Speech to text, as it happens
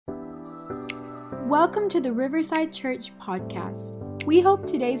Welcome to the Riverside Church podcast. We hope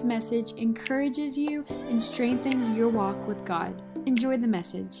today's message encourages you and strengthens your walk with God. Enjoy the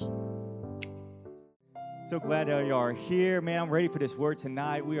message. So glad that you are here, man. I'm ready for this word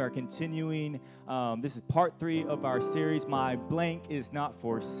tonight. We are continuing. This is part 3 of our series. My blank is not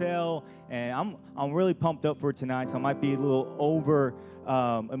for sale, and I'm really pumped up for tonight. So I might be a little over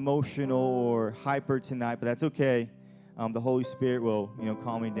emotional or hyper tonight, but that's okay. The Holy Spirit will,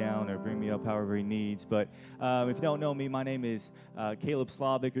 calm me down or bring me up however He needs. But if you don't know me, my name is Caleb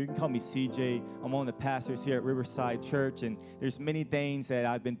Slavic, or you can call me CJ. I'm one of the pastors here at Riverside Church, and there's many things that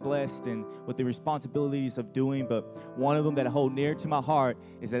I've been blessed and with the responsibilities of doing. But one of them that I hold near to my heart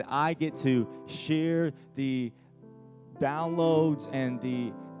is that I get to share the downloads and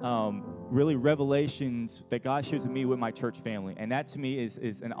the really revelations that God shares with me with my church family. And that to me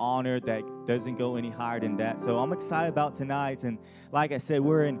is an honor that doesn't go any higher than that. So I'm excited about tonight. And like I said,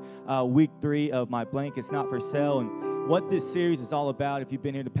 we're in week 3 of My Blank It's Not For Sale. And what this series is all about, if you've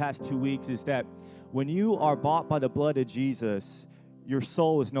been here the past 2 weeks, is that when you are bought by the blood of Jesus, your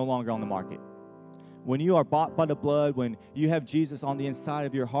soul is no longer on the market. When you are bought by the blood, when you have Jesus on the inside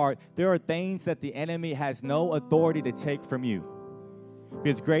of your heart, there are things that the enemy has no authority to take from you.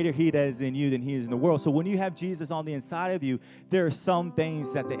 Because greater He that is in you than he is in the world. So when you have Jesus on the inside of you, there are some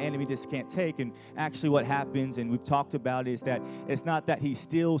things that the enemy just can't take. And actually what happens, and we've talked about it, is that it's not that he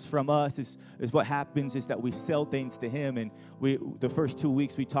steals from us. Is what happens is that we sell things to him. And the first 2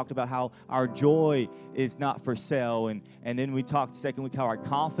 weeks we talked about how our joy is not for sale. And then we talked the second week how our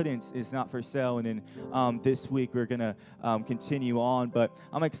confidence is not for sale. And then this week we're going to continue on. But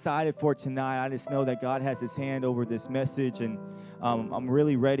I'm excited for tonight. I just know that God has His hand over this message. And I'm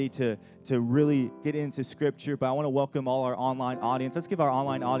really ready to really get into Scripture, but I want to welcome all our online audience. Let's give our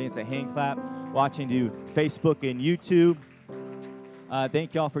online audience a hand clap, watching to Facebook and YouTube.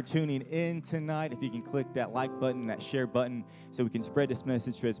 Thank y'all for tuning in tonight. If you can click that like button, that share button, so we can spread this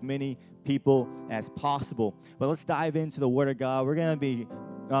message to as many people as possible. But let's dive into the Word of God. We're going to be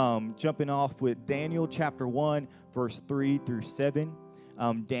jumping off with Daniel chapter 1, verse 3 through 7.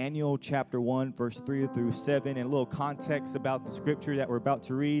 Daniel chapter 1, verse 3 through 7, and a little context about the scripture that we're about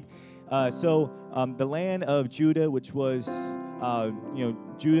to read. So the land of Judah, which was,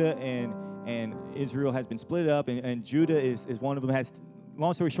 Judah and Israel has been split up, and Judah is one of them.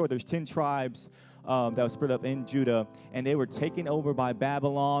 Long story short, there's 10 tribes that was split up in Judah, and they were taken over by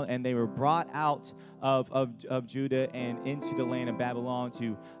Babylon, and they were brought out of Judah and into the land of Babylon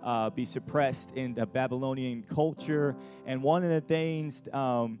to be suppressed in the Babylonian culture. And one of the things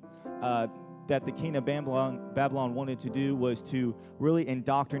that the king of Babylon wanted to do was to really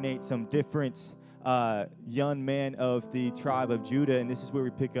indoctrinate some different young men of the tribe of Judah, and this is where we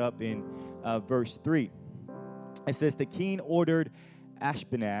pick up in verse 3. It says, "The king ordered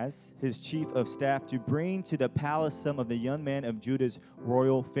Ashpenaz, his chief of staff, to bring to the palace some of the young men of Judah's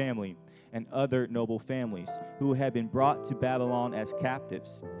royal family and other noble families who had been brought to Babylon as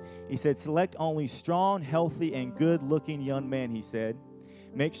captives. He said, 'Select only strong, healthy, and good-looking young men,' he said.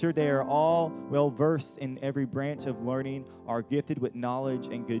 'Make sure they are all well-versed in every branch of learning, are gifted with knowledge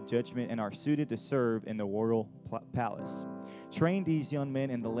and good judgment, and are suited to serve in the royal palace. Train these young men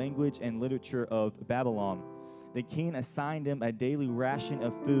in the language and literature of Babylon.' The king assigned them a daily ration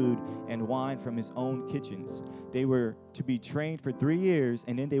of food and wine from his own kitchens. They were to be trained for 3 years,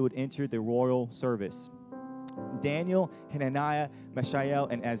 and then they would enter the royal service. Daniel, Hananiah, Mishael,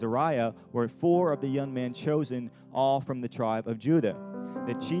 and Azariah were 4 of the young men chosen, all from the tribe of Judah.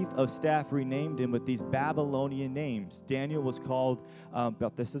 The chief of staff renamed him with these Babylonian names. Daniel was called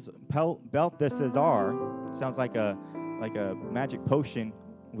Belteshazzar. Sounds like a magic potion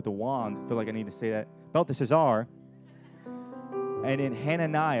with a wand. I feel like I need to say that. Belteshazzar. And then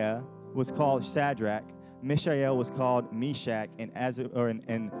Hananiah was called Shadrach. Mishael was called Meshach, and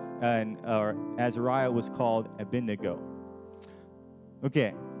Azariah was called Abednego."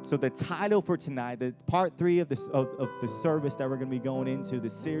 Okay, so the title for tonight, the part 3 of the service that we're going to be going into, the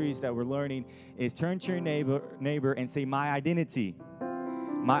series that we're learning, is turn to your neighbor and say, "My identity.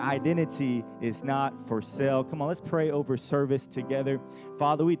 My identity is not for sale." Come on, let's pray over service together.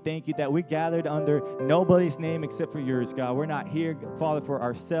 Father, we thank you that we gathered under nobody's name except for yours, God. We're not here, Father, for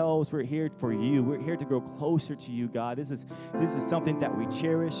ourselves. We're here for you. We're here to grow closer to you, God. This is something that we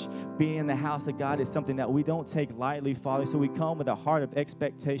cherish. Being in the house of God is something that we don't take lightly, Father. So we come with a heart of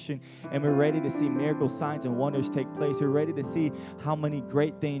expectation, and we're ready to see miracles, signs, and wonders take place. We're ready to see how many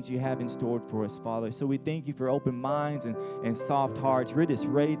great things you have in store for us, Father. So we thank you for open minds and soft hearts. Rid us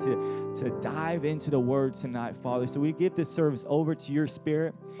ready to dive into the Word tonight, Father. So we give this service over to your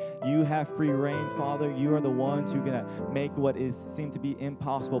Spirit. You have free reign, Father. You are the ones who are going to make what seem to be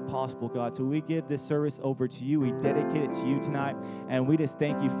impossible possible, God. So we give this service over to you. We dedicate it to you tonight. And we just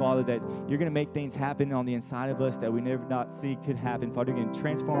thank you, Father, that you're going to make things happen on the inside of us that we never not see could happen. Father, you're going to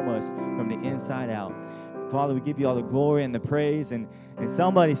transform us from the inside out. Father, we give you all the glory and the praise. And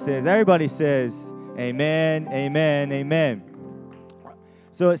everybody says, amen, amen, amen.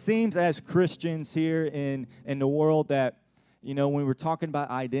 So it seems as Christians here in the world that, when we're talking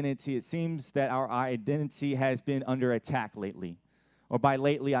about identity, it seems that our identity has been under attack lately. Or by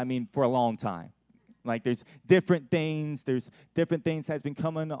lately, I mean for a long time. Like there's different things has been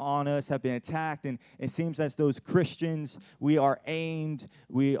coming on us, have been attacked, and it seems as those Christians, we are aimed,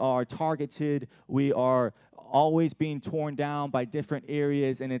 we are targeted, we are always being torn down by different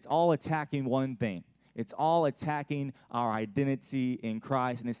areas, and it's all attacking one thing. It's all attacking our identity in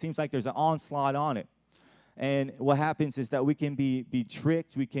Christ, and it seems like there's an onslaught on it. And what happens is that we can be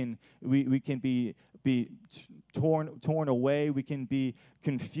tricked, we can be torn away, we can be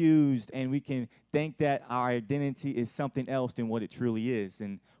confused, and we can think that our identity is something else than what it truly is.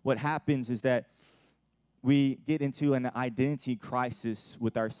 And what happens is that we get into an identity crisis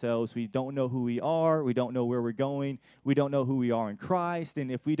with ourselves. We don't know who we are. We don't know where we're going. We don't know who we are in Christ. And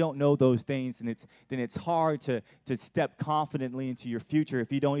if we don't know those things, then it's hard to step confidently into your future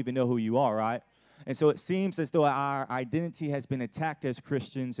if you don't even know who you are, right? And so it seems as though our identity has been attacked as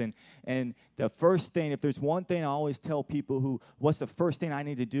Christians. And the first thing, if there's one thing I always tell people what's the first thing I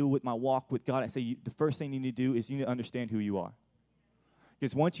need to do with my walk with God? I say the first thing you need to do is you need to understand who you are.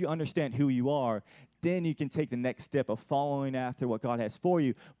 Because once you understand who you are, then you can take the next step of following after what God has for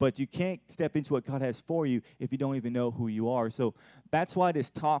you. But you can't step into what God has for you if you don't even know who you are. So that's why this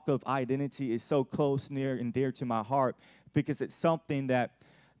talk of identity is so close, near, and dear to my heart, because it's something that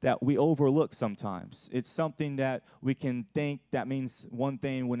we overlook sometimes. It's something that we can think that means one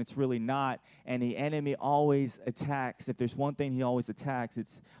thing when it's really not. And the enemy always attacks. If there's one thing he always attacks,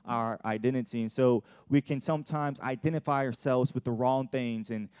 it's our identity. And so we can sometimes identify ourselves with the wrong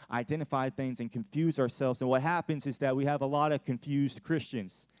things and identify things and confuse ourselves. And what happens is that we have a lot of confused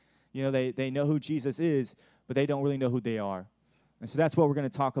Christians. They know who Jesus is, but they don't really know who they are. And so that's what we're going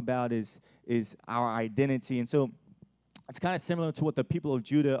to talk about is our identity. And so it's kind of similar to what the people of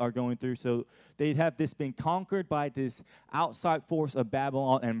Judah are going through. So they have been conquered by this outside force of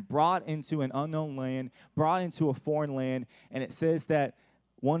Babylon and brought into an unknown land, brought into a foreign land. And it says that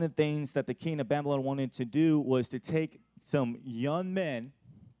one of the things that the king of Babylon wanted to do was to take some young men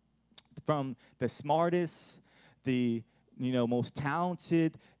from the smartest, the most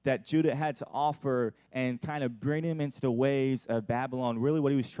talented that Judah had to offer and kind of bring them into the ways of Babylon. Really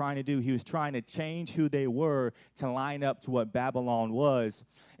what he was trying to do, he was trying to change who they were to line up to what Babylon was.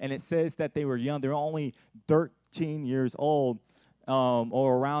 And it says that they were young. They're only 13 years old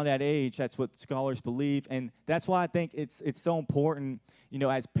or around that age. That's what scholars believe. And that's why I think it's so important,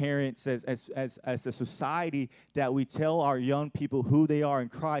 as parents, as a society, that we tell our young people who they are in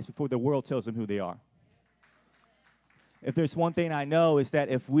Christ before the world tells them who they are. If there's one thing I know is that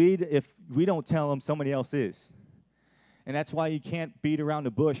if we don't tell them, somebody else is. And that's why you can't beat around the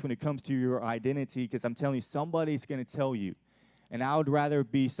bush when it comes to your identity, because I'm telling you, somebody's going to tell you. And I would rather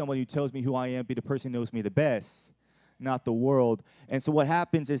be somebody who tells me who I am, be the person who knows me the best, not the world. And so what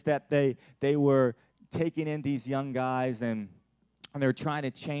happens is that they were taking in these young guys and they were trying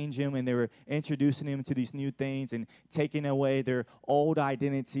to change him, and they were introducing him to these new things and taking away their old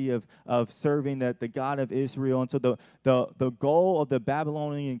identity of serving the God of Israel. And so the goal of the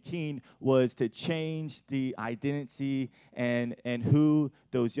Babylonian king was to change the identity and who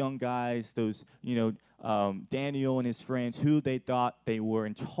those young guys, Daniel and his friends, who they thought they were,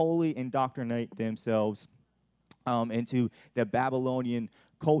 and totally indoctrinate themselves into the Babylonian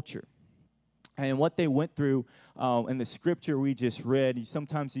culture. And what they went through in the scripture we just read,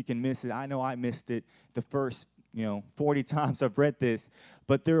 sometimes you can miss it. I know I missed it the first 40 times I've read this.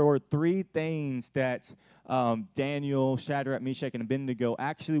 But there were three things that Daniel, Shadrach, Meshach, and Abednego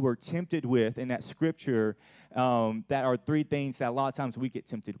actually were tempted with in that scripture that are three things that a lot of times we get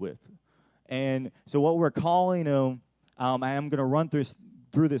tempted with. And so what we're calling them, I am going to run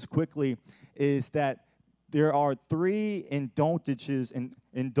through this quickly, is that there are three indulgences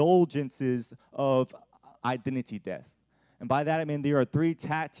of identity death. And by that I mean there are three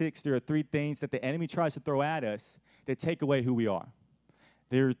tactics, there are three things that the enemy tries to throw at us that take away who we are.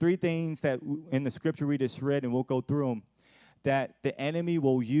 There are three things that in the scripture we just read, and we'll go through them, that the enemy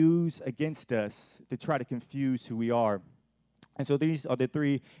will use against us to try to confuse who we are. And so these are the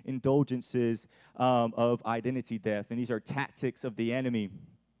three indulgences of identity theft, and these are tactics of the enemy.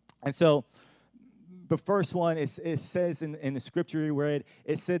 And so the first one is, it says in the scripture we read,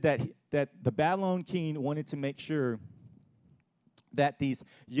 it said that the Babylon king wanted to make sure that these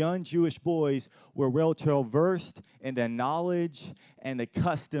young Jewish boys were well versed in the knowledge and the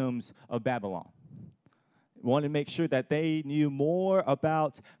customs of Babylon. Wanted to make sure that they knew more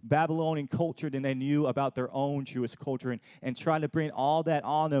about Babylonian culture than they knew about their own Jewish culture, and trying to bring all that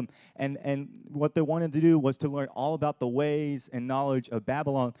on them. And what they wanted to do was to learn all about the ways and knowledge of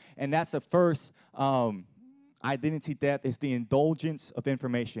Babylon. And that's the first identity theft, is the indulgence of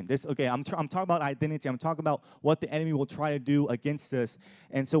information. I'm talking about identity. I'm talking about what the enemy will try to do against us.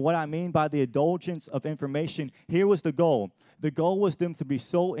 And so what I mean by the indulgence of information, here was the goal. The goal was them to be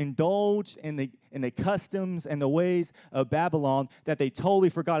so indulged in the customs and the ways of Babylon that they totally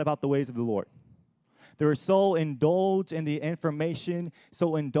forgot about the ways of the Lord. They were so indulged in the information,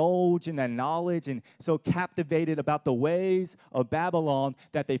 so indulged in the knowledge, and so captivated about the ways of Babylon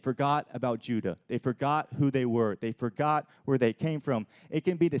that they forgot about Judah. They forgot who they were. They forgot where they came from. It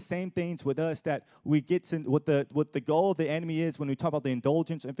can be the same things with us, that we get to what the goal of the enemy is when we talk about the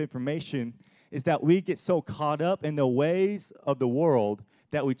indulgence of information, is that we get so caught up in the ways of the world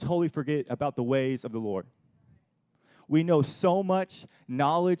that we totally forget about the ways of the Lord. We know so much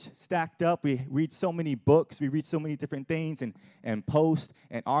knowledge stacked up. We read so many books. We read so many different things and posts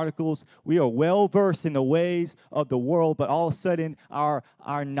and articles. We are well versed in the ways of the world, but all of a sudden our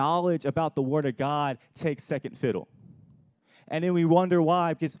knowledge about the Word of God takes second fiddle. And then we wonder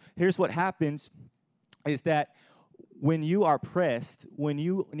why, because here's what happens is that when you are pressed, when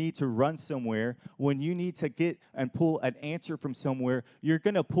you need to run somewhere, when you need to get and pull an answer from somewhere, you're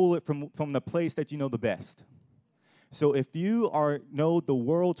going to pull it from the place that you know the best. So if you know the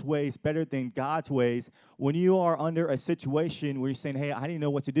world's ways better than God's ways, when you are under a situation where you're saying, hey, I didn't know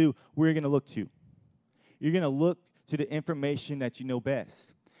what to do, where are you going to look to? You're going to look to the information that you know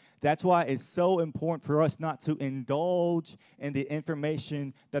best. That's why it's so important for us not to indulge in the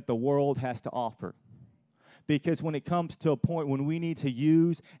information that the world has to offer. Because when it comes to a point when we need to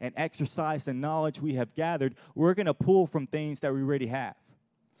use and exercise the knowledge we have gathered, we're going to pull from things that we already have.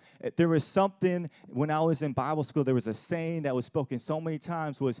 There was something, when I was in Bible school, there was a saying that was spoken so many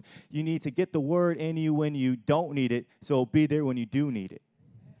times, was you need to get the word in you when you don't need it, so it'll be there when you do need it.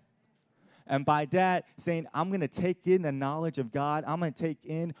 And by that, saying, I'm going to take in the knowledge of God. I'm going to take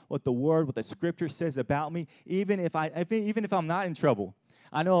in what the Scripture says about me, even if I'm not in trouble.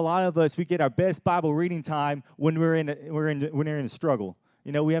 I know a lot of us, we get our best Bible reading time when we're in a struggle.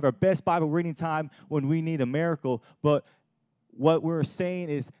 You know, we have our best Bible reading time when we need a miracle, but what we're saying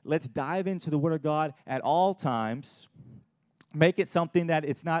is, let's dive into the Word of God at all times. Make it something that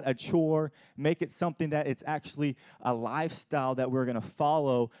it's not a chore. Make it something that it's actually a lifestyle that we're going to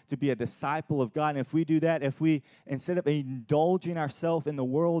follow to be a disciple of God. And if we do that, if we, instead of indulging ourselves in the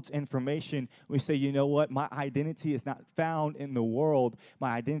world's information, we say, you know what, my identity is not found in the world.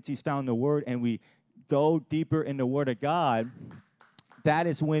 My identity is found in the Word, and we go deeper in the Word of God, that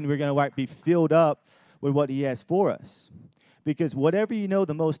is when we're going to be filled up with what He has for us. Because whatever you know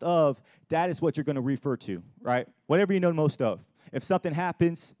the most of, that is what you're going to refer to, right? Whatever you know the most of. If something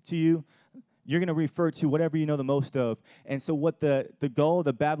happens to you, you're going to refer to whatever you know the most of. And so what the goal of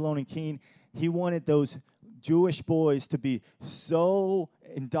the Babylonian king, he wanted those Jewish boys to be so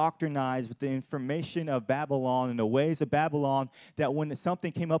indoctrinized with the information of Babylon and the ways of Babylon that when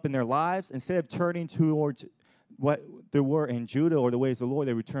something came up in their lives, instead of turning towards what there were in Judah or the ways of the Lord,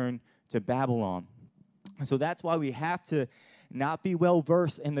 they would turn to Babylon. And so that's why we have to not be well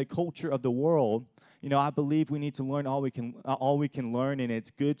versed in the culture of the world. You know, I believe we need to learn all we can learn, and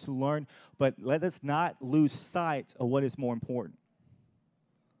it's good to learn, but let us not lose sight of what is more important.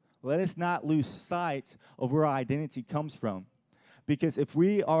 Let us not lose sight of where our identity comes from. Because if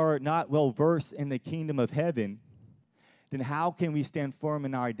we are not well versed in the kingdom of heaven, then how can we stand firm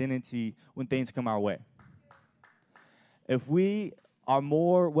in our identity when things come our way? If we are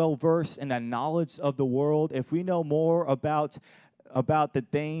more well-versed in the knowledge of the world, if we know more about the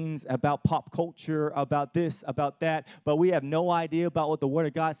things, about pop culture, about this, about that, but we have no idea about what the Word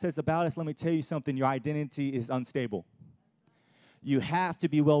of God says about us, let me tell you something, your identity is unstable. You have to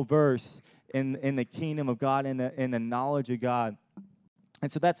be well-versed in the kingdom of God, in the knowledge of God.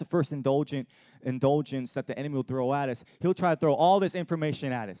 And so that's the first indulgence that the enemy will throw at us. He'll try to throw all this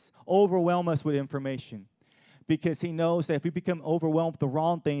information at us, overwhelm us with information. Because he knows that if we become overwhelmed with the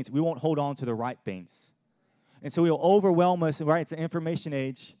wrong things, we won't hold on to the right things. And so he'll overwhelm us, right? It's an information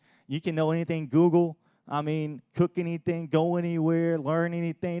age. You can know anything. Google I mean, cook anything, go anywhere, learn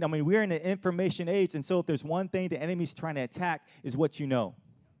anything. I mean, we're in an information age, and so if there's one thing the enemy's trying to attack is what you know.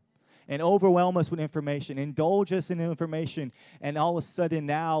 And overwhelm us with information, indulge us in information, and all of a sudden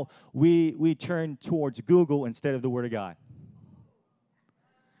now we turn towards Google instead of the Word of God.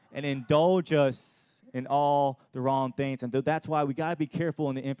 And indulge us in all the wrong things. And that's why we got to be careful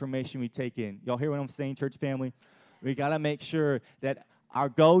in the information we take in. Y'all hear what I'm saying, church family? We got to make sure that our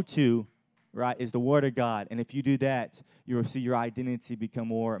go-to, right, is the Word of God. And if you do that, you will see your identity become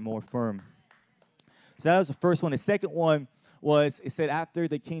more and more firm. So that was the first one. The second one was, it said after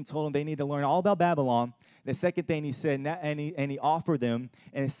the king told them they need to learn all about Babylon, the second thing he said, and he offered them,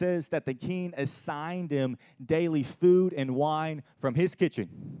 and it says that the king assigned them daily food and wine from his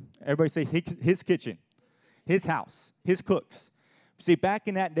kitchen. Everybody say his kitchen, his house, his cooks. See, back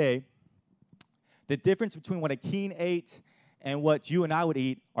in that day, the difference between what a king ate and what you and I would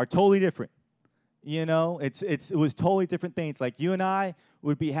eat are totally different. You know, it was totally different things. Like you and I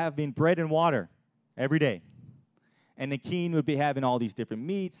would be having bread and water every day. And the king would be having all these different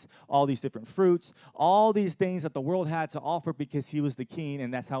meats, all these different fruits, all these things that the world had to offer because he was the king,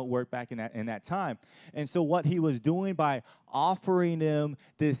 and that's how it worked back in that time. And so what he was doing by offering them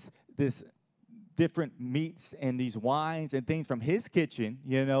this different meats and these wines and things from his kitchen,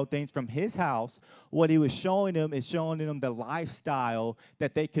 you know, things from his house, what he was showing them is showing them the lifestyle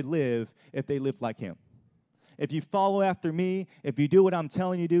that they could live if they lived like him. If you follow after me, if you do what I'm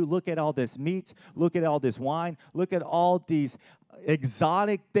telling you to do, look at all this meat, look at all this wine, look at all these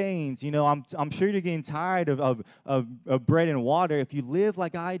exotic things. You know, I'm sure you're getting tired of bread and water. If you live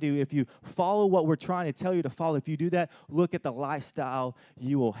like I do, if you follow what we're trying to tell you to follow, if you do that, look at the lifestyle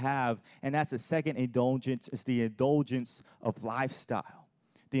you will have. And that's the second indulgence, is the indulgence of lifestyle.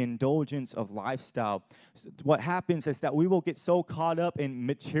 The indulgence of lifestyle. What happens is that we will get so caught up in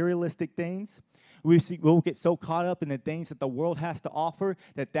materialistic things. We'll get so caught up in the things that the world has to offer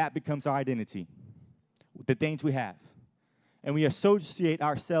that becomes our identity, the things we have. And we associate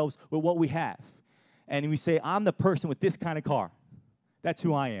ourselves with what we have. And we say, I'm the person with this kind of car. That's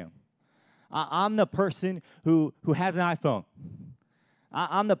who I am. I'm the person who has an iPhone.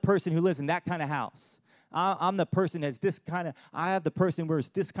 I'm the person who lives in that kind of house. I'm the person that's this kind of, I have the person who wears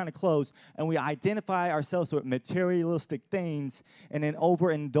this kind of clothes, and we identify ourselves with materialistic things and an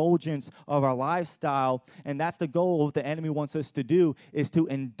overindulgence of our lifestyle, and that's the goal of the enemy wants us to do, is to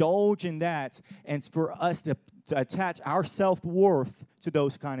indulge in that, and for us to attach our self-worth to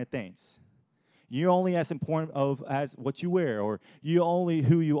those kind of things. You're only as important as what you wear, or you're only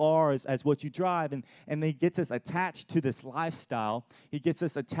who you are as what you drive. And he gets us attached to this lifestyle. He gets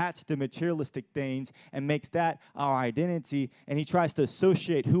us attached to materialistic things and makes that our identity. And he tries to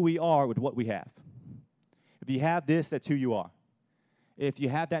associate who we are with what we have. If you have this, that's who you are. If you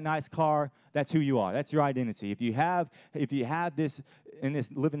have that nice car, that's who you are. That's your identity. If you have this,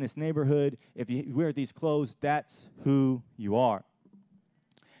 live in this neighborhood, if you wear these clothes, that's who you are.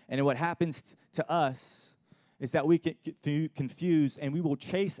 And what happens to us is that we get confused, and we will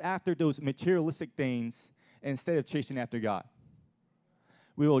chase after those materialistic things instead of chasing after God.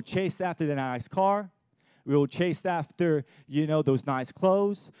 We will chase after the nice car. We will chase after, those nice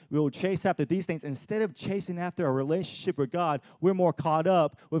clothes. We will chase after these things. Instead of chasing after a relationship with God, we're more caught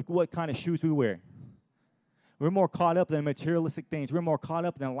up with what kind of shoes we wear. We're more caught up in materialistic things. We're more caught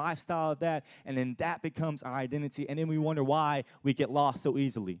up in the lifestyle of that, and then that becomes our identity, and then we wonder why we get lost so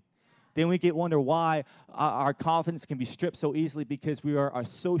easily. Then we wonder why our confidence can be stripped so easily, because we are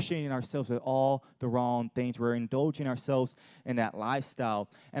associating ourselves with all the wrong things. We're indulging ourselves in that lifestyle.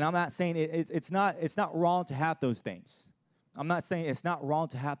 And I'm not saying it's not wrong to have those things. I'm not saying it's not wrong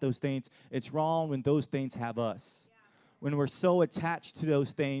to have those things. It's wrong when those things have us. When we're so attached to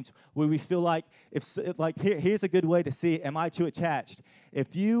those things, where we feel like, here's a good way to see, am I too attached?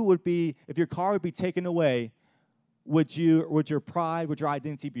 If your car would be taken away, would your pride, would your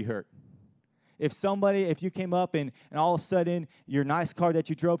identity be hurt? If you came up and all of a sudden your nice car that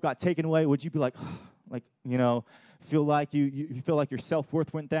you drove got taken away, would you be like, feel like you feel like your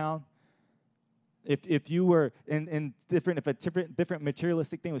self-worth went down? If you were if a different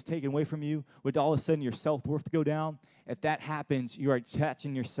materialistic thing was taken away from you, would all of a sudden your self-worth go down? If that happens, you are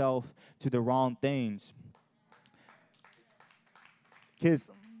attaching yourself to the wrong things.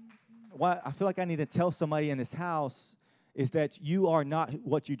 Because what I feel like I need to tell somebody in this house is that you are not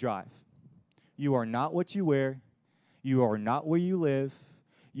what you drive. You are not what you wear. You are not where you live.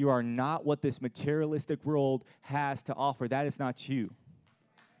 You are not what this materialistic world has to offer. That is not you.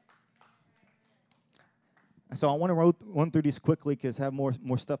 So I want to run through these quickly because I have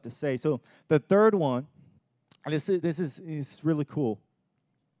more stuff to say. So the third one, this is really cool.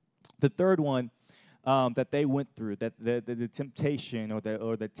 The third one that they went through, that the temptation or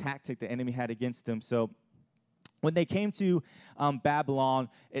the tactic the enemy had against them. So when they came to Babylon,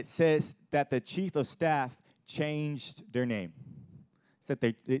 it says that the chief of staff changed their name. It said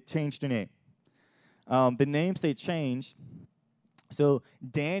they changed their name. The names they changed. So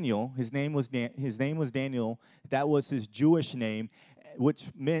Daniel, his name was Daniel. That was his Jewish name,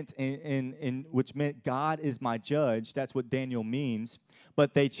 which meant which meant God is my judge. That's what Daniel means.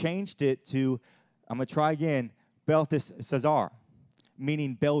 But they changed it to, I'm gonna try again, Belteshazzar,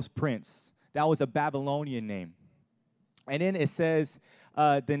 meaning Bel's prince. That was a Babylonian name. And then it says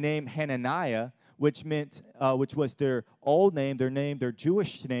the name Hananiah, which was their old name, their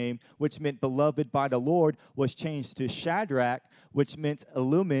Jewish name, which meant beloved by the Lord, was changed to Shadrach, which meant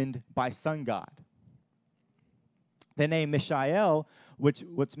illumined by sun God. The name Mishael, which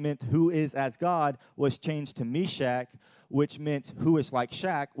meant who is as God, was changed to Meshach, which meant who is like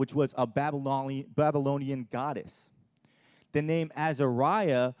Shach, which was a Babylonian goddess. The name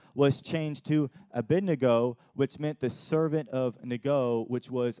Azariah was changed to Abednego, which meant the servant of Nego, which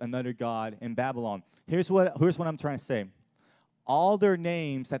was another god in Babylon. Here's what I'm trying to say. All their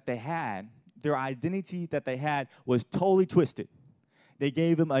names that they had, their identity that they had, was totally twisted. They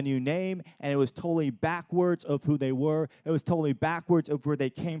gave them a new name, and it was totally backwards of who they were. It was totally backwards of where they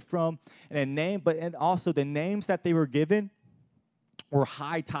came from. And also the names that they were given were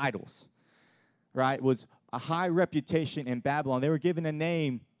high titles, right? It was a high reputation in Babylon. They were given a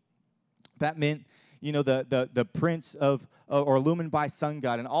name that meant, the prince of, or illumined by sun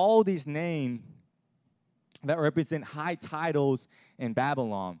God. And all these names that represent high titles in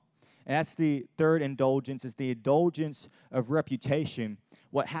Babylon. And that's the third indulgence, is the indulgence of reputation.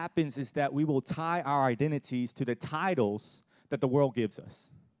 What happens is that we will tie our identities to the titles that the world gives us.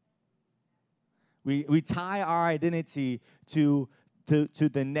 We tie our identity to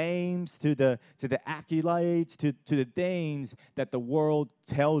the names, to the accolades, to the things that the world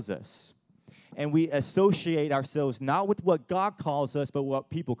tells us. And we associate ourselves not with what God calls us, but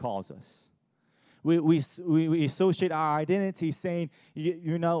what people calls us. We associate our identity saying,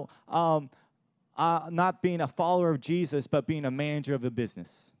 not being a follower of Jesus, but being a manager of a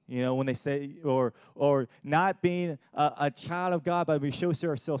business. When they say, or not being a child of God, but we show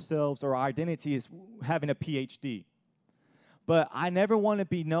ourselves, or our identity is having a PhD. But I never want to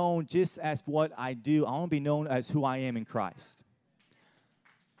be known just as what I do. I want to be known as who I am in Christ.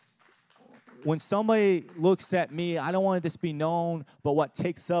 When somebody looks at me, I don't want to just be known by what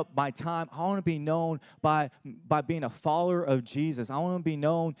takes up my time. I want to be known by being a follower of Jesus. I want to be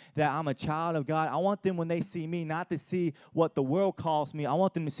known that I'm a child of God. I want them, when they see me, not to see what the world calls me. I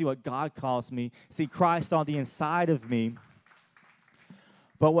want them to see what God calls me, see Christ on the inside of me.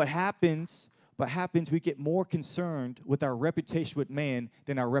 But what happens, we get more concerned with our reputation with man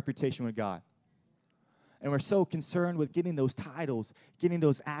than our reputation with God. And we're so concerned with getting those titles, getting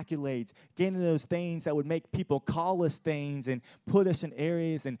those accolades, getting those things that would make people call us things and put us in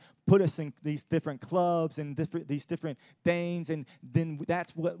areas and put us in these different clubs and these different things. And then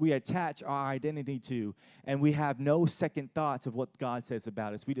that's what we attach our identity to. And we have no second thoughts of what God says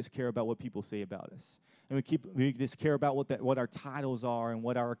about us. We just care about what people say about us. And we just care about what our titles are and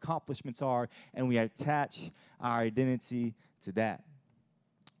what our accomplishments are. And we attach our identity to that.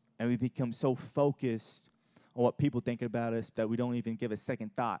 And we become so focused on what people think about us that we don't even give a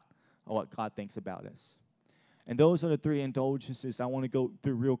second thought on what God thinks about us. And those are the three indulgences I want to go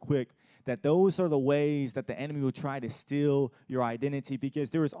through real quick, that those are the ways that the enemy will try to steal your identity, because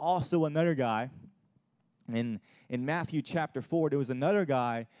there was also another guy in Matthew chapter 4, there was another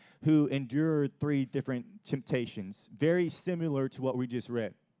guy who endured 3 different temptations, very similar to what we just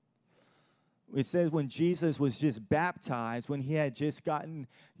read. It says when Jesus was just baptized, when he had just gotten,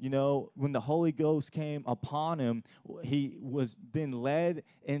 when the Holy Ghost came upon him, he was then led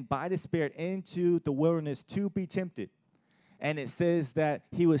by the Spirit into the wilderness to be tempted. And it says that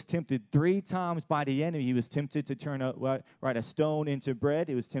he was tempted 3 times by the enemy. He was tempted to turn a stone into bread.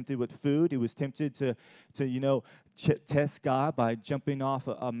 He was tempted with food. He was tempted to test God by jumping off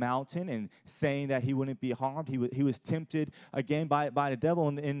a mountain and saying that he wouldn't be harmed. He was tempted again by the devil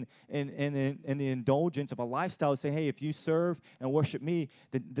in the indulgence of a lifestyle, saying, hey, if you serve and worship me,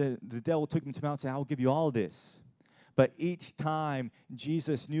 the devil took him to the mountain and said, I will give you all this. But each time,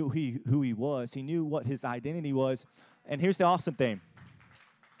 Jesus knew who he was. He knew what his identity was. And here's the awesome thing.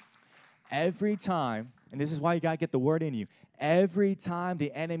 Every time, and this is why you got to get the word in you, every time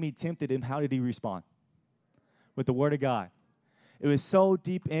the enemy tempted him, how did he respond? With the word of God. It was so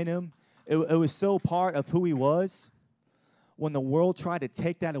deep in him. It was so part of who he was. when the world tried to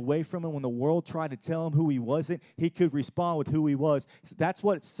take that away from him, when the world tried to tell him who he wasn't, he could respond with who he was. So that's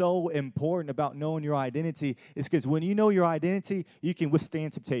what's so important about knowing your identity, is because when you know your identity, you can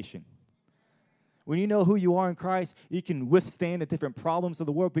withstand temptation. When you know who you are in Christ, you can withstand the different problems of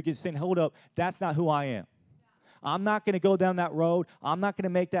the world because you're saying, hold up, that's not who I am. I'm not going to go down that road. I'm not going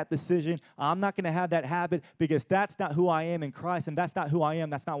to make that decision. I'm not going to have that habit because that's not who I am in Christ, and that's not who I am.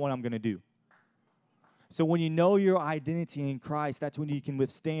 That's not what I'm going to do. So when you know your identity in Christ, that's when you can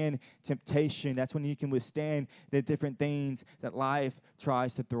withstand temptation. That's when you can withstand the different things that life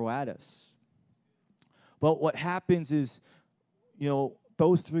tries to throw at us. But what happens is,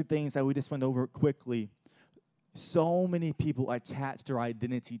 those three things that we just went over quickly, so many people attach their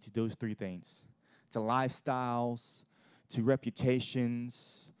identity to those three things, to lifestyles, to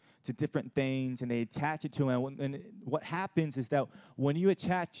reputations, to different things, and they attach it to them. And what happens is that when you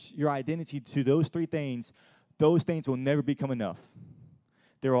attach your identity to those three things, those things will never become enough.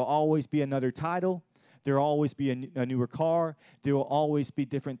 There will always be another title. There will always be a newer car. There will always be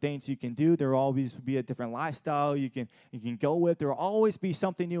different things you can do. There will always be a different lifestyle you can go with. There will always be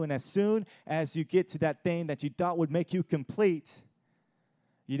something new. And as soon as you get to that thing that you thought would make you complete,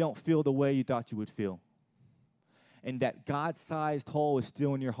 you don't feel the way you thought you would feel. And that God-sized hole is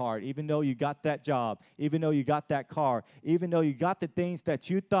still in your heart. Even though you got that job, even though you got that car, even though you got the things that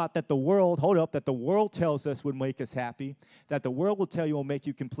you thought that the world tells us would make us happy, that the world will tell you will make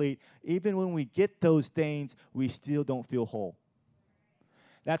you complete, even when we get those things, we still don't feel whole.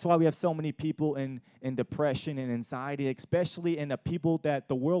 That's why we have so many people in depression and anxiety, especially in the people that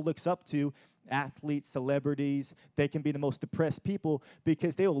the world looks up to, athletes, celebrities. They can be the most depressed people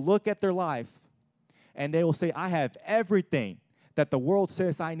because they will look at their life and they will say, I have everything that the world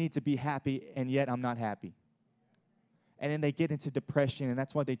says I need to be happy, and yet I'm not happy. And then they get into depression, and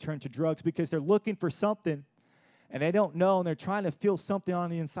that's why they turn to drugs, because they're looking for something, and they don't know, and they're trying to feel something on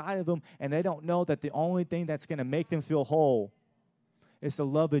the inside of them, and they don't know that the only thing that's going to make them feel whole is the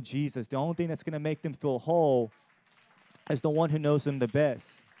love of Jesus. The only thing that's going to make them feel whole is the one who knows them the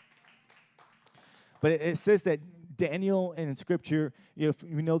best. But it says that Daniel, in Scripture, if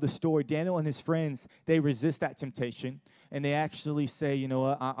you know the story, Daniel and his friends, they resist that temptation, and they actually say, you know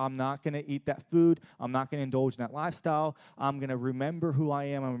what, I'm not going to eat that food. I'm not going to indulge in that lifestyle. I'm going to remember who I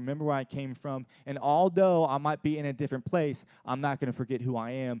am. I remember where I came from. And although I might be in a different place, I'm not going to forget who I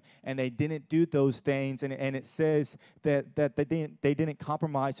am. And they didn't do those things, and it says that they didn't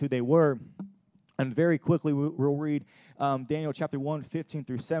compromise who they were. And very quickly, we'll read Daniel chapter 1, 15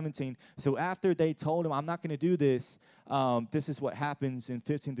 through 17. So after they told him, I'm not going to do this, this is what happens in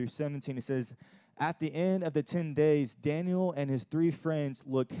 15 through 17. It says, at the end of the 10 days, Daniel and his three friends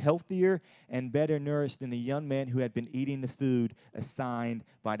looked healthier and better nourished than the young man who had been eating the food assigned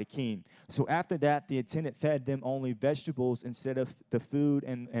by the king. So after that, the attendant fed them only vegetables instead of the food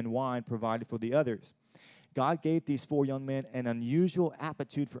and wine provided for the others. God gave these four young men an unusual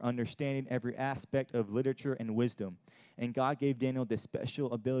aptitude for understanding every aspect of literature and wisdom. And God gave Daniel the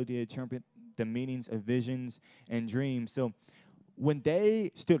special ability to interpret the meanings of visions and dreams. So when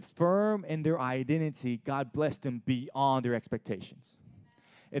they stood firm in their identity, God blessed them beyond their expectations.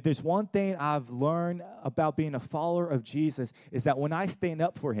 If there's one thing I've learned about being a follower of Jesus, is that when I stand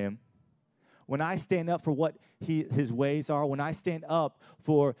up for him, when I stand up for what his ways are, when I stand up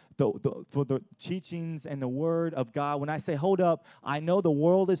for the teachings and the word of God, when I say, hold up, I know the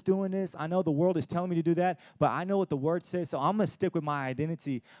world is doing this, I know the world is telling me to do that, but I know what the word says, so I'm going to stick with my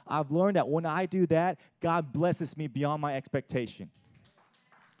identity. I've learned that when I do that, God blesses me beyond my expectation.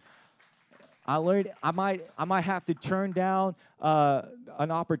 I learned I might have to turn down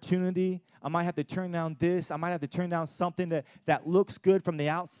an opportunity. I might have to turn down this. I might have to turn down something that looks good from the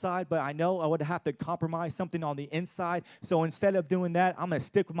outside, but I know I would have to compromise something on the inside. So instead of doing that, I'm going to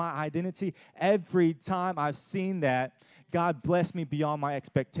stick with my identity. Every time I've seen that, God blessed me beyond my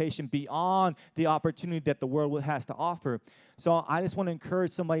expectation, beyond the opportunity that the world has to offer. So I just want to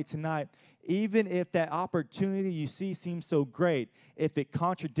encourage somebody tonight, even if that opportunity you see seems so great, if it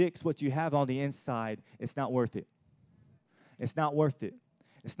contradicts what you have on the inside, it's not worth it. It's not worth it.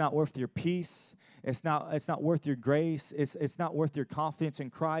 It's not worth your peace. It's not worth your grace. It's not worth your confidence in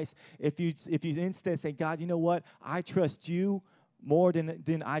Christ. If you instead say, God, you know what? I trust you more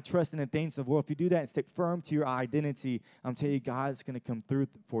than I trust in the things of the world. If you do that and stick firm to your identity, I'm telling you, God's going to come through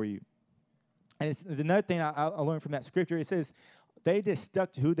for you. And it's another thing I learned from that scripture. It says they just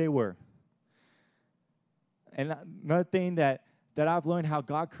stuck to who they were. And another thing that I've learned how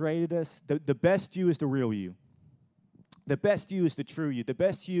God created us, the best you is the real you. The best you is the true you. The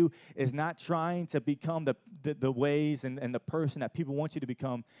best you is not trying to become the ways and the person that people want you to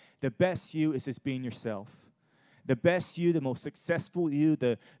become. The best you is just being yourself. The best you, the most successful you,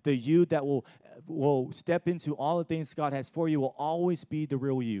 the you that will step into all the things God has for you will always be the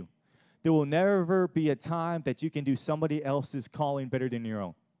real you. There will never be a time that you can do somebody else's calling better than your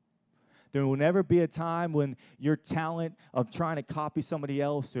own. There will never be a time when your talent of trying to copy somebody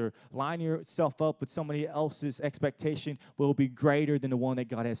else or line yourself up with somebody else's expectation will be greater than the one that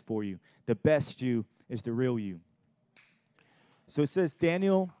God has for you. The best you is the real you. So it says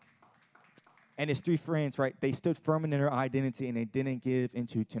Daniel and his 3 friends, right, they stood firm in their identity and they didn't give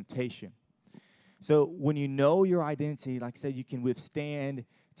into temptation. So when you know your identity, like I said, you can withstand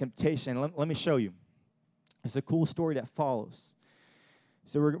temptation. Let me show you. It's a cool story that follows.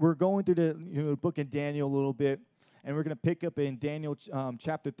 So we're going through the book of Daniel a little bit, and we're going to pick up in Daniel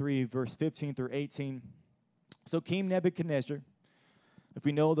chapter 3, verse 15 through 18. So King Nebuchadnezzar, if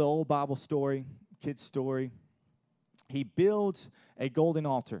we know the old Bible story, kid's story, he builds a golden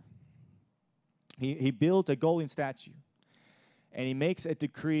altar. He builds a golden statue, and he makes a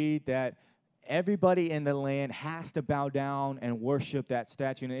decree that everybody in the land has to bow down and worship that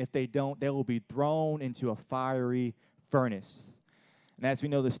statue, and if they don't, they will be thrown into a fiery furnace. And as we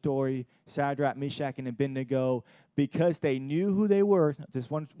know the story, Shadrach, Meshach, and Abednego, because they knew who they were,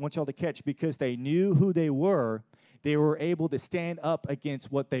 just want y'all to catch, because they knew who they were able to stand up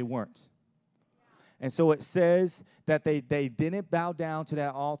against what they weren't. And so it says that they didn't bow down to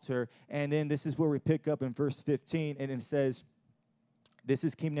that altar, and then this is where we pick up in verse 15, and it says, this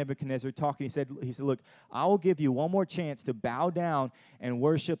is King Nebuchadnezzar talking. He said, look, I will give you one more chance to bow down and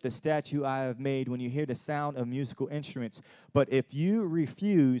worship the statue I have made when you hear the sound of musical instruments. But if you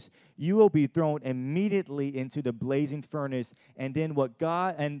refuse, you will be thrown immediately into the blazing furnace, and then what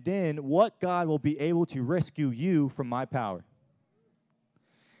God will be able to rescue you from my power.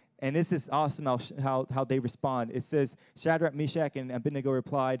 And this is awesome how they respond. It says, Shadrach, Meshach, and Abednego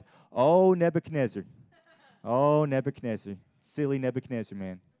replied, "Oh, Nebuchadnezzar. Oh, Nebuchadnezzar." Silly Nebuchadnezzar,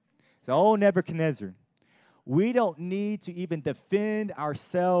 man. So, oh, Nebuchadnezzar, we don't need to even defend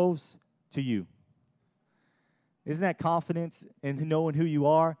ourselves to you. Isn't that confidence in knowing who you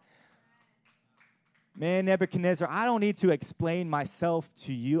are? Man, Nebuchadnezzar, I don't need to explain myself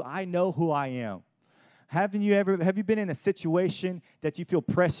to you. I know who I am. Have you been in a situation that you feel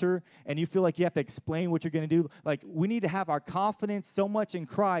pressure and you feel like you have to explain what you're going to do? Like, we need to have our confidence so much in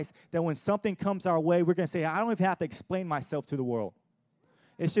Christ that when something comes our way, we're going to say, I don't even have to explain myself to the world.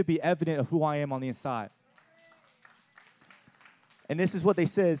 It should be evident of who I am on the inside. And this is what they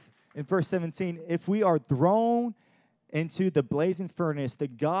says in verse 17. If we are thrown into the blazing furnace, the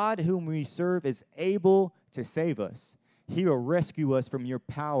God whom we serve is able to save us. He will rescue us from your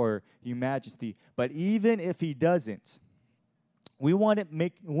power, your majesty. But even if he doesn't, we want to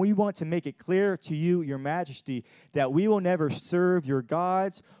make it clear to you, your majesty, that we will never serve your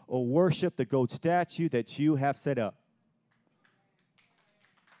gods or worship the gold statue that you have set up.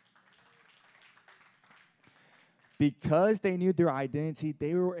 Because they knew their identity,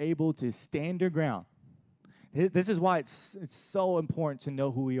 they were able to stand their ground. This is why it's so important to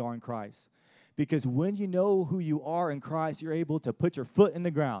know who we are in Christ. Because when you know who you are in Christ, you're able to put your foot in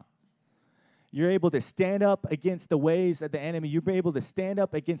the ground. You're able to stand up against the ways of the enemy. You're able to stand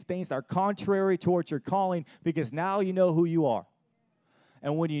up against things that are contrary towards your calling because now you know who you are.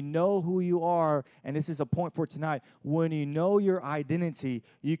 And when you know who you are, and this is a point for tonight, when you know your identity,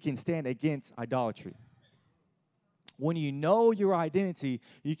 you can stand against idolatry. When you know your identity,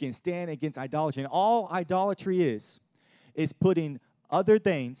 you can stand against idolatry. And all idolatry is putting other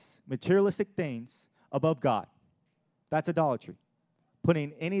things, materialistic things, above God. That's idolatry.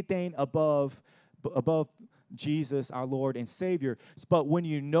 Putting anything above Jesus, our Lord and Savior. But when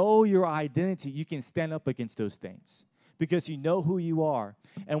you know your identity, you can stand up against those things because you know who you are.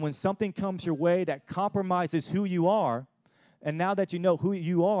 And when something comes your way that compromises who you are, and now that you know who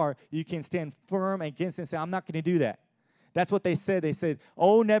you are, you can stand firm against it and say, I'm not going to do that. That's what they said. They said,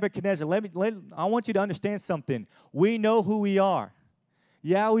 oh, Nebuchadnezzar, I want you to understand something. We know who we are.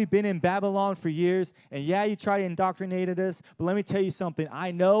 Yeah, we've been in Babylon for years, and yeah, you try to indoctrinate us, but let me tell you something.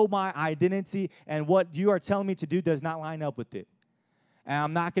 I know my identity, and what you are telling me to do does not line up with it. And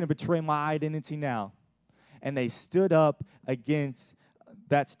I'm not going to betray my identity now. And they stood up against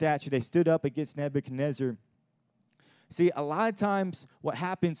that statue. They stood up against Nebuchadnezzar. See, a lot of times what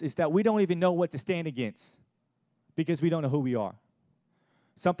happens is that we don't even know what to stand against because we don't know who we are.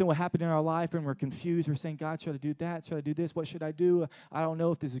 Something will happen in our life and we're confused. We're saying, God, should I do that? Should I do this? What should I do? I don't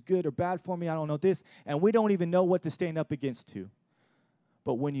know if this is good or bad for me. I don't know this. And we don't even know what to stand up against to.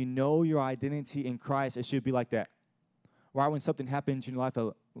 But when you know your identity in Christ, it should be like that. Right when something happens in your life,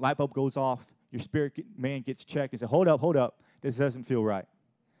 a light bulb goes off, your spirit man gets checked and says, hold up. This doesn't feel right.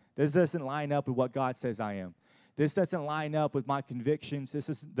 This doesn't line up with what God says I am. This doesn't line up with my convictions.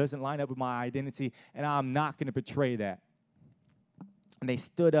 Doesn't line up with my identity, and I'm not going to betray that. And they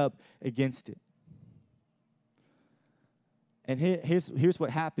stood up against it. And here's what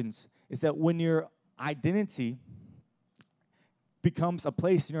happens, is that when your identity becomes a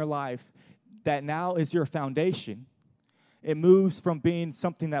place in your life that now is your foundation, it moves from being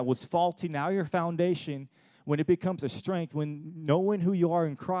something that was faulty. Now your foundation, when it becomes a strength, when knowing who you are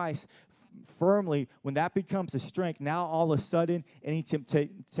in Christ firmly, when that becomes a strength, now all of a sudden, any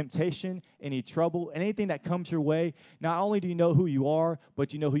temptation, any trouble, anything that comes your way, not only do you know who you are,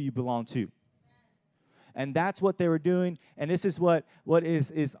 but you know who you belong to. And that's what they were doing. And this is what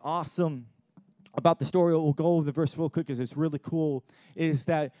is awesome about the story. We'll go over the verse real quick because it's really cool, is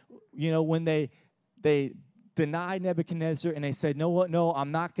that, when they denied Nebuchadnezzar and they said, no,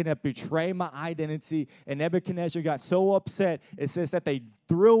 I'm not going to betray my identity. And Nebuchadnezzar got so upset, it says that they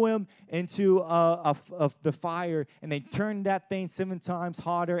threw him into the fire, and they turned that thing 7 times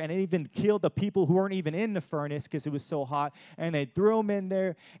hotter, and it even killed the people who weren't even in the furnace because it was so hot. And they threw him in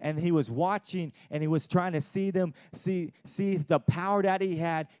there, and he was watching, and he was trying to see the power that he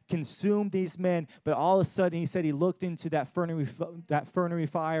had consume these men. But all of a sudden, he said he looked into that fernery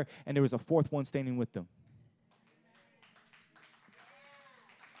fire, and there was a fourth one standing with them.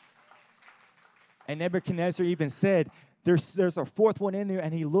 And Nebuchadnezzar even said, there's a fourth one in there,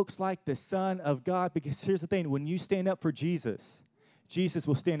 and he looks like the Son of God. Because here's the thing, when you stand up for Jesus, Jesus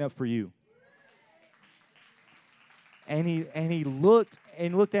will stand up for you. And he looked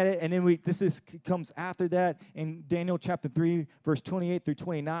at it, and then comes after that in Daniel chapter 3, verse 28 through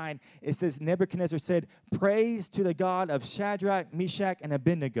 29. It says, Nebuchadnezzar said, "Praise to the God of Shadrach, Meshach, and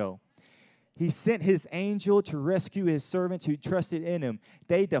Abednego. He sent his angel to rescue his servants who trusted in him.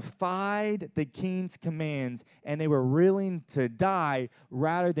 They defied the king's commands, and they were willing to die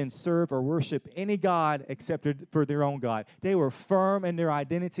rather than serve or worship any god except for their own God." They were firm in their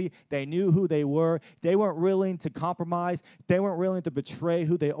identity. They knew who they were. They weren't willing to compromise. They weren't willing to betray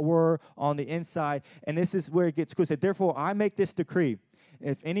who they were on the inside. And this is where it gets cool. It said, "Therefore, I make this decree.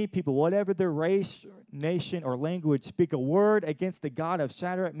 If any people, whatever their race, nation, or language, speak a word against the God of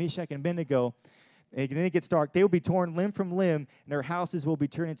Shadrach, Meshach, and Abednego," and then it gets dark, "they will be torn limb from limb, and their houses will be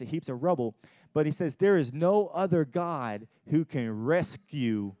turned into heaps of rubble." But he says, "There is no other God who can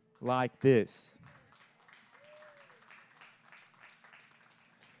rescue like this."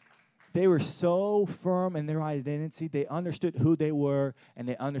 They were so firm in their identity. They understood who they were, and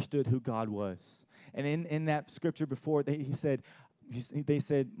they understood who God was. And in that scripture before, they said,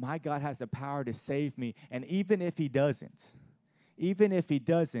 "My God has the power to save me. And even if he doesn't,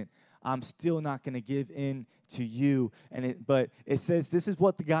 I'm still not going to give in to you." But it says this is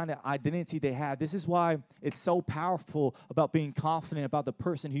what the kind of identity they had. This is why it's so powerful about being confident about the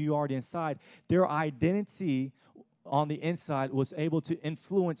person who you are inside. Their identity on the inside was able to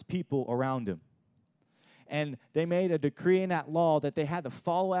influence people around them. And they made a decree in that law that they had to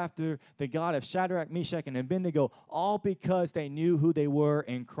follow after the God of Shadrach, Meshach, and Abednego, all because they knew who they were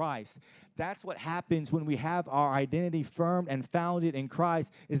in Christ. That's what happens when we have our identity firm and founded in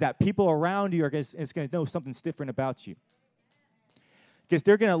Christ, is that people around you is going to know something's different about you. Because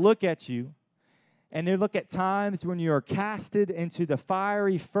they're going to look at you, and they look at times when you're casted into the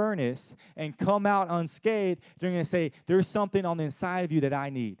fiery furnace and come out unscathed. They're going to say, there's something on the inside of you that I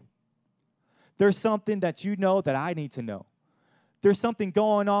need. There's something that you know that I need to know. There's something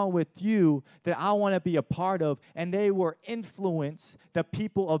going on with you that I want to be a part of. And they were influenced. The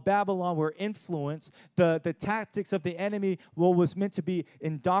people of Babylon were influenced. The tactics of the enemy, what was meant to be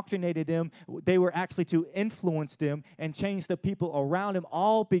indoctrinated them, they were actually to influence them and change the people around them,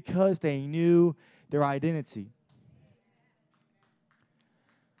 all because they knew their identity.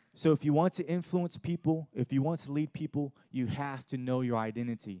 So if you want to influence people, if you want to lead people, you have to know your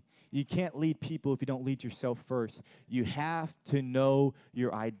identity. You can't lead people if you don't lead yourself first. You have to know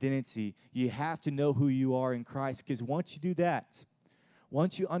your identity. You have to know who you are in Christ, because once you do that,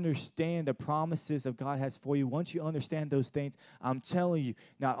 once you understand the promises of God has for you, once you understand those things, I'm telling you,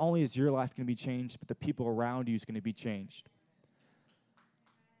 not only is your life going to be changed, but the people around you is going to be changed.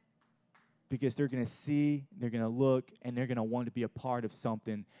 Because they're going to see, they're going to look, and they're going to want to be a part of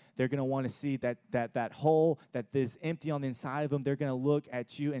something. They're going to want to see that hole that is empty on the inside of them. They're going to look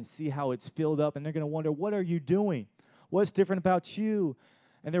at you and see how it's filled up, and they're going to wonder, what are you doing? What's different about you?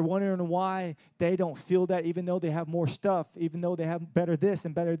 And they're wondering why they don't feel that, even though they have more stuff, even though they have better this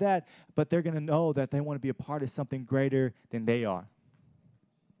and better that. But they're going to know that they want to be a part of something greater than they are.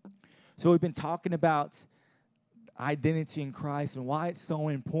 So we've been talking about identity in Christ and why it's so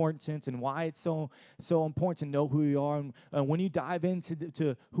important and why it's so important to know who we are. And when you dive into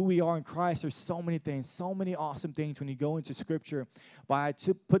to who we are in Christ, there's so many things, so many awesome things when you go into Scripture. But I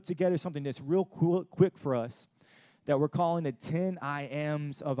put together something that's real quick for us that we're calling the 10 I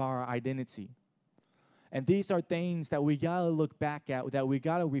ams of our identity. And these are things that we got to look back at, that we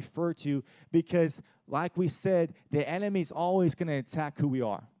got to refer to, because like we said, the enemy's always going to attack who we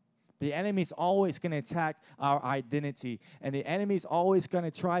are. The enemy's always going to attack our identity. And the enemy's always going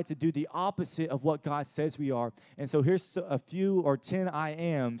to try to do the opposite of what God says we are. And so here's a few or 10 I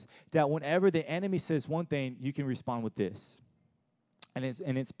ams that whenever the enemy says one thing, you can respond with this. And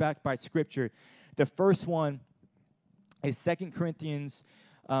it's backed by Scripture. The first one is 2 Corinthians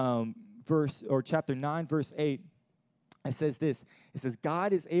chapter 9, verse 8. It says this. It says,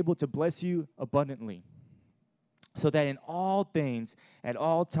 God is able to bless you abundantly, so that in all things, at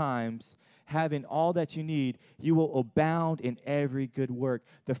all times, having all that you need, you will abound in every good work.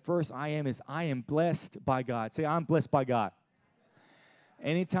 The first I am is I am blessed by God. Say, I'm blessed by God.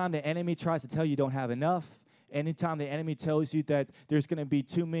 Anytime the enemy tries to tell you don't have enough, anytime the enemy tells you that there's going to be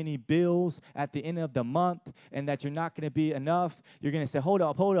too many bills at the end of the month and that you're not going to be enough, you're going to say, hold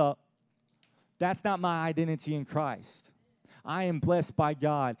up. That's not my identity in Christ. I am blessed by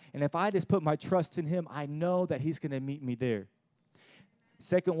God. And if I just put my trust in Him, I know that He's going to meet me there.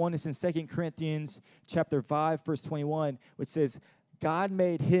 Second one is in 2 Corinthians chapter 5, verse 21, which says, God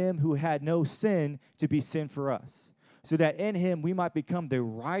made Him who had no sin to be sin for us, so that in Him we might become the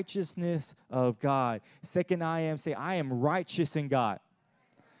righteousness of God. Second I am, say, I am righteous in God.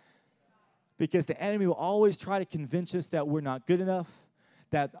 Because the enemy will always try to convince us that we're not good enough,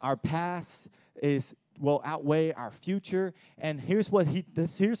 that our past will outweigh our future. And here's what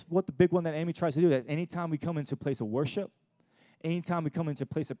the big one that the enemy tries to do. That anytime we come into a place of worship, anytime we come into a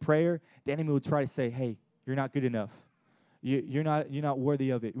place of prayer, the enemy will try to say, hey, you're not good enough. You're not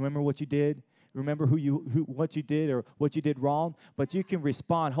worthy of it. Remember what you did? Remember what you did or what you did wrong? But you can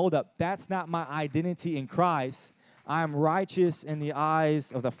respond, hold up, that's not my identity in Christ. I am righteous in the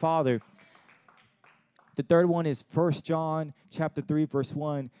eyes of the Father. The third one is 1 John chapter 3, verse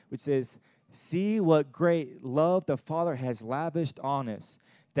 1, which says, see what great love the Father has lavished on us,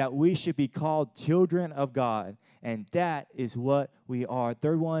 that we should be called children of God, and that is what we are.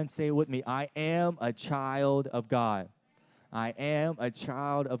 Third one, say it with me, I am a child of God. I am a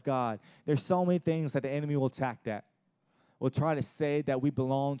child of God. There's so many things that the enemy will attack that. Will try to say that we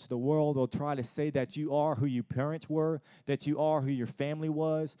belong to the world. Will try to say that you are who your parents were, that you are who your family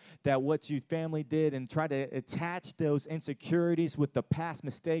was, that what your family did, and try to attach those insecurities with the past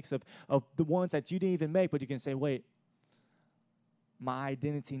mistakes of the ones that you didn't even make. But you can say, wait, my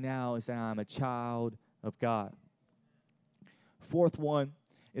identity now is that I'm a child of God. Fourth one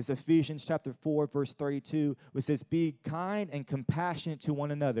is Ephesians chapter 4, verse 32, which says, be kind and compassionate to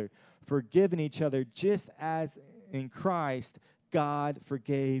one another, forgiving each other just as in Christ, God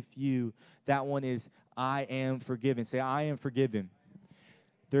forgave you. That one is, I am forgiven. Say, I am forgiven.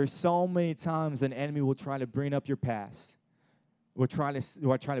 There's so many times an enemy will try to bring up your past. Will try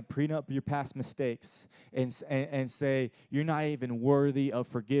to bring up your past mistakes and say, you're not even worthy of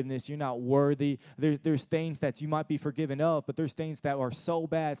forgiveness. You're not worthy. There's things that you might be forgiven of, but there's things that are so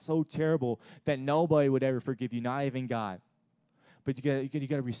bad, so terrible, that nobody would ever forgive you, not even God. But you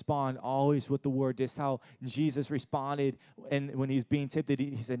got to respond always with the word. This is how Jesus responded, and when he was being tempted,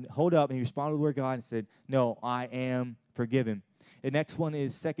 he said, hold up, and he responded with the word of God and said, no, I am forgiven. The next one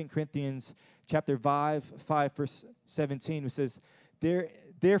is 2 Corinthians chapter 5, verse 17, which says,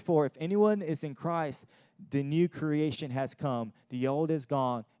 therefore, if anyone is in Christ, the new creation has come. The old is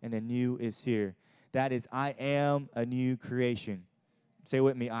gone, and the new is here. That is, I am a new creation. Say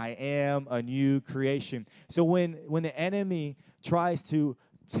with me, I am a new creation. So when the enemy tries to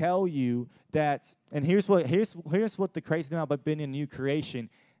tell you that, and here's what the crazy thing about being a new creation.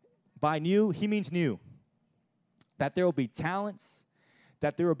 By new, he means new. That there will be talents,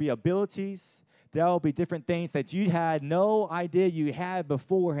 that there will be abilities, there will be different things that you had no idea you had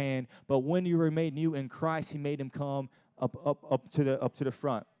beforehand, but when you were made new in Christ, he made them come up to the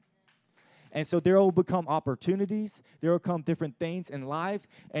front. And so there will become opportunities. There will come different things in life,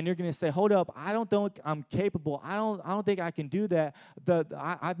 and you're going to say, "Hold up! I don't think I'm capable. I don't think I can do that.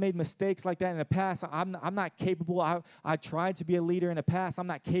 I've made mistakes like that in the past. I'm not capable. I tried to be a leader in the past. I'm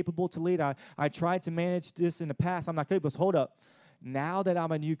not capable to lead. I tried to manage this in the past. I'm not capable." So hold up! Now that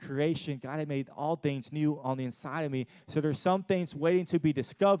I'm a new creation, God had made all things new on the inside of me. So there's some things waiting to be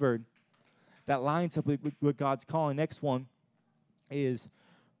discovered that lines up with what God's calling. Next one is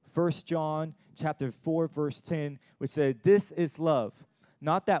 1 John chapter 4, verse 10, which said, "This is love,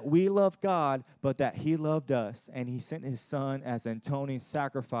 Not that we love God, but that he loved us, and he sent his son as an atoning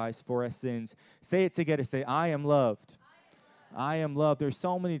sacrifice for our sins. Say it together. Say, I am loved. I am loved. There's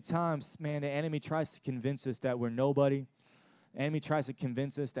so many times, man, the enemy tries to convince us that we're nobody. The enemy tries to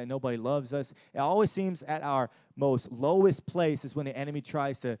convince us that nobody loves us. It always seems at our most lowest place is when the enemy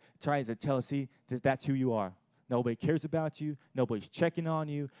tries to tell us, see, that's who you are. Nobody cares about you. Nobody's checking on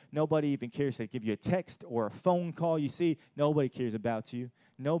you. Nobody even cares to give you a text or a phone call. You see, nobody cares about you.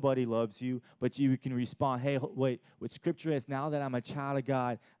 Nobody loves you. But you can respond, hey, wait, what Scripture is, now that I'm a child of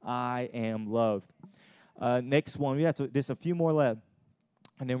God, I am loved. Next one, there's a few more left,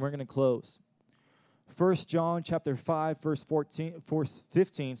 and then we're going to close. 1 John chapter 5, verse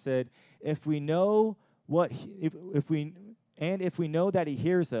 15 said, if we know if we know that he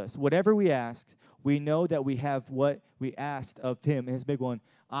hears us, whatever we ask, we know that we have what we asked of him. And his big one,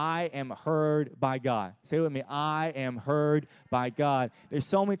 I am heard by God. Say it with me, I am heard by God. There's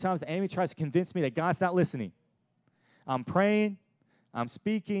so many times the enemy tries to convince me that God's not listening. I'm praying, I'm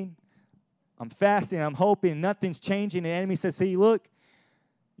speaking, I'm fasting, I'm hoping, nothing's changing. The enemy says, see, look,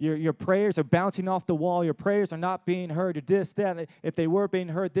 your prayers are bouncing off the wall. Your prayers are not being heard. Or this, that. If they were being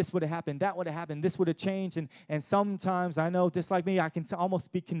heard, this would have happened. That would have happened. This would have changed. And sometimes I know, just like me, I can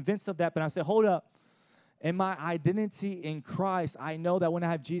almost be convinced of that. But I say, hold up. In my identity in Christ, I know that when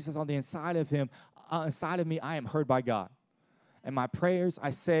I have Jesus on the inside of him, inside of me, I am heard by God. And my prayers, I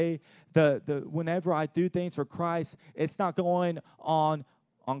say, whenever I do things for Christ, it's not going on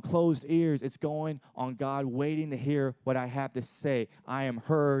closed ears. It's going on God, waiting to hear what I have to say. I am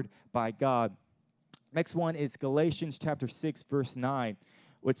heard by God. Next one is Galatians chapter 6, verse 9,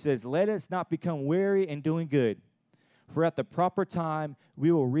 which says, let us not become weary in doing good, for at the proper time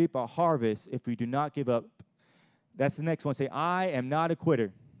we will reap a harvest if we do not give up. That's the next one. Say, I am not a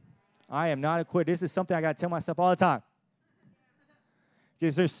quitter. I am not a quitter. This is something I got to tell myself all the time.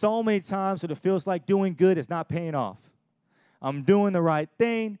 Because there's so many times that it feels like doing good is not paying off. I'm doing the right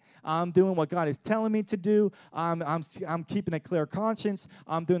thing. I'm doing what God is telling me to do. I'm keeping a clear conscience.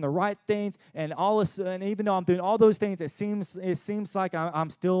 I'm doing the right things. And even though I'm doing all those things, it seems like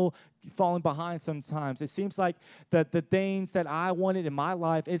I'm still falling behind sometimes. It seems like the things that I wanted in my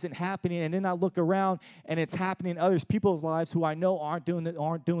life isn't happening. And then I look around and it's happening in other people's lives who I know aren't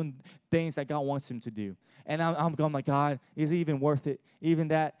doing things that God wants them to do. And I'm going like, God, is it even worth it? Even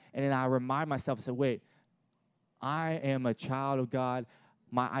that. And then I remind myself and say, wait, I am a child of God.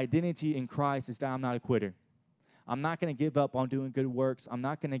 My identity in Christ is that I'm not a quitter. I'm not going to give up on doing good works. I'm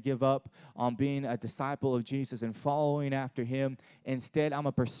not going to give up on being a disciple of Jesus and following after him. Instead, I'm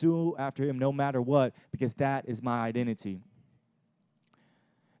going to pursue after him no matter what, because that is my identity.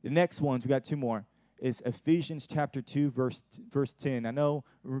 The next ones, we got two more, is Ephesians chapter 2, verse 10. I know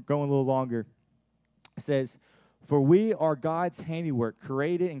we're going a little longer. It says, for we are God's handiwork,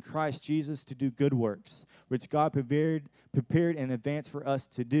 created in Christ Jesus to do good works, which God prepared in advance for us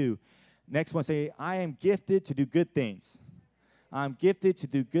to do. Next one, say, I am gifted to do good things. I'm gifted to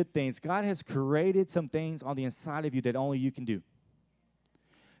do good things. God has created some things on the inside of you that only you can do.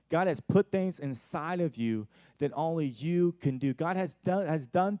 God has put things inside of you that only you can do. God has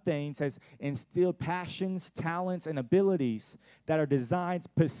done things, has instilled passions, talents, and abilities that are designed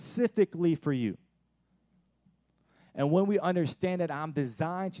specifically for you. And when we understand that I'm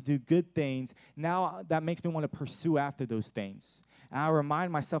designed to do good things, now that makes me want to pursue after those things. And I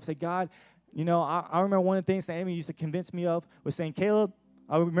remind myself, say, God, you know, I remember one of the things that Amy used to convince me of was saying, Caleb,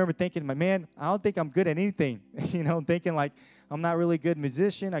 I remember thinking, man, I don't think I'm good at anything. You know, thinking like I'm not really a good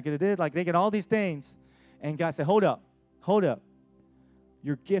musician. I could have did, like thinking all these things. And God said, hold up.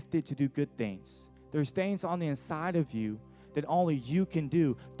 You're gifted to do good things. There's things on the inside of you that only you can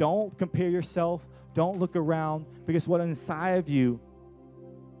do. Don't compare yourself. Don't look around, because what's inside of you,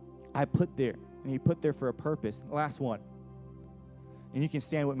 I put there. And he put there for a purpose. Last one. And you can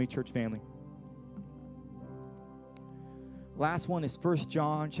stand with me, church family. Last one is 1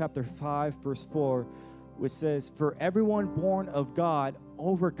 John chapter 5, verse 4, which says, for everyone born of God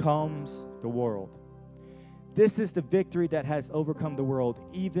overcomes the world. This is the victory that has overcome the world,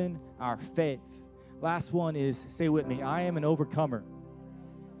 even our faith. Last one is, say with me, I am an overcomer.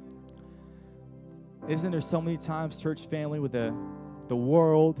 Isn't there so many times, church family, with the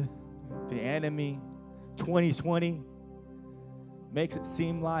world, the enemy, 2020, makes it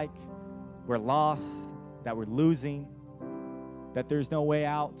seem like we're lost, that we're losing, that there's no way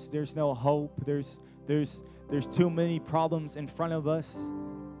out, there's no hope, there's too many problems in front of us.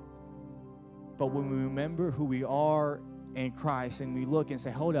 But when we remember who we are in Christ and we look and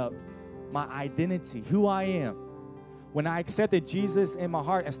say, hold up, my identity, who I am, when I accepted Jesus in my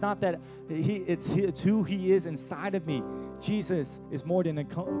heart, it's not that it's who he is inside of me. Jesus is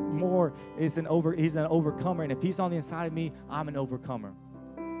he's an overcomer. And if he's on the inside of me, I'm an overcomer.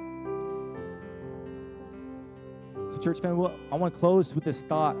 So church family, I want to close with this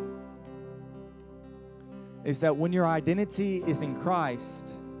thought. Is that when your identity is in Christ,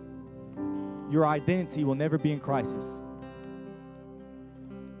 your identity will never be in crisis.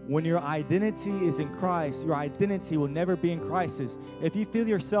 When your identity is in Christ, your identity will never be in crisis. If you feel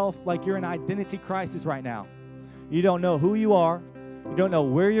yourself like you're in identity crisis right now, you don't know who you are, you don't know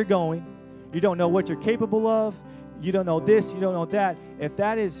where you're going, you don't know what you're capable of, you don't know this, you don't know that. If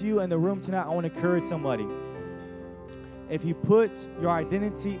that is you in the room tonight, I want to encourage somebody. If you put your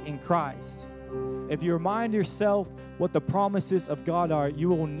identity in Christ, if you remind yourself what the promises of God are, you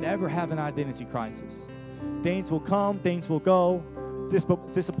will never have an identity crisis. Things will come, things will go.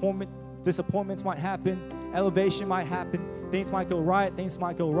 Disappointments might happen. Elevation might happen. Things might go right, things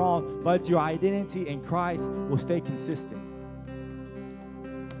might go wrong. But your identity in Christ will stay consistent.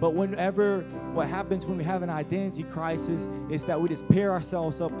 But what happens when we have an identity crisis is that we just pair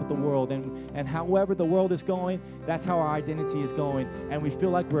ourselves up with the world. And however the world is going, that's how our identity is going. And we feel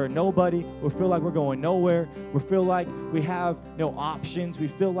like we're a nobody. We feel like we're going nowhere. We feel like we have no options. We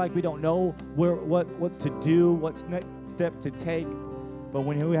feel like we don't know what to do, what's next step to take. But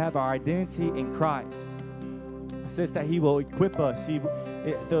when we have our identity in Christ, it says that he will equip us.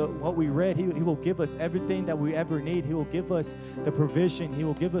 What we read, he will give us everything that we ever need. He will give us the provision. He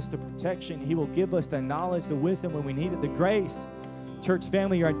will give us the protection. He will give us the knowledge, the wisdom when we need it, the grace. Church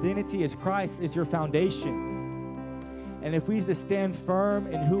family, your identity is Christ, is your foundation. And if we just stand firm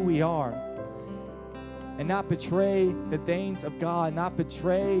in who we are and not betray the things of God, not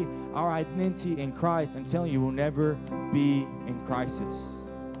betray our identity in Christ, I'm telling you, we'll never be in crisis.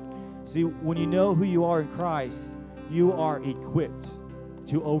 See, when you know who you are in Christ, you are equipped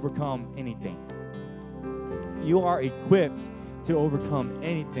to overcome anything. You are equipped to overcome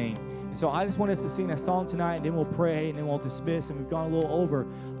anything. And so I just want us to sing a song tonight, and then we'll pray, and then we'll dismiss, and we've gone a little over.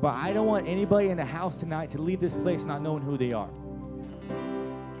 But I don't want anybody in the house tonight to leave this place not knowing who they are.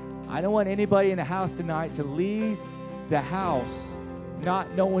 I don't want anybody in the house tonight to leave the house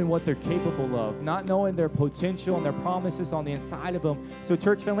not knowing what they're capable of, not knowing their potential and their promises on the inside of them. So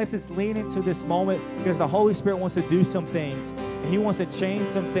church family, let's just lean into this moment, because the Holy Spirit wants to do some things. He wants to change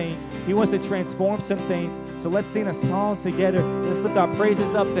some things. He wants to transform some things. So let's sing a song together. Let's lift our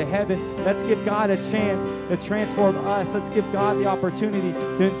praises up to heaven. Let's give God a chance to transform us. Let's give God the opportunity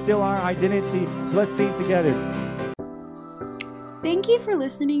to instill our identity. So let's sing together. Thank you for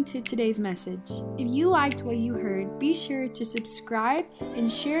listening to today's message. If you liked what you heard, be sure to subscribe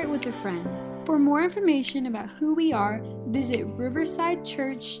and share it with a friend. For more information about who we are, visit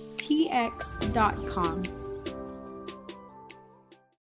riversidechurchtx.com.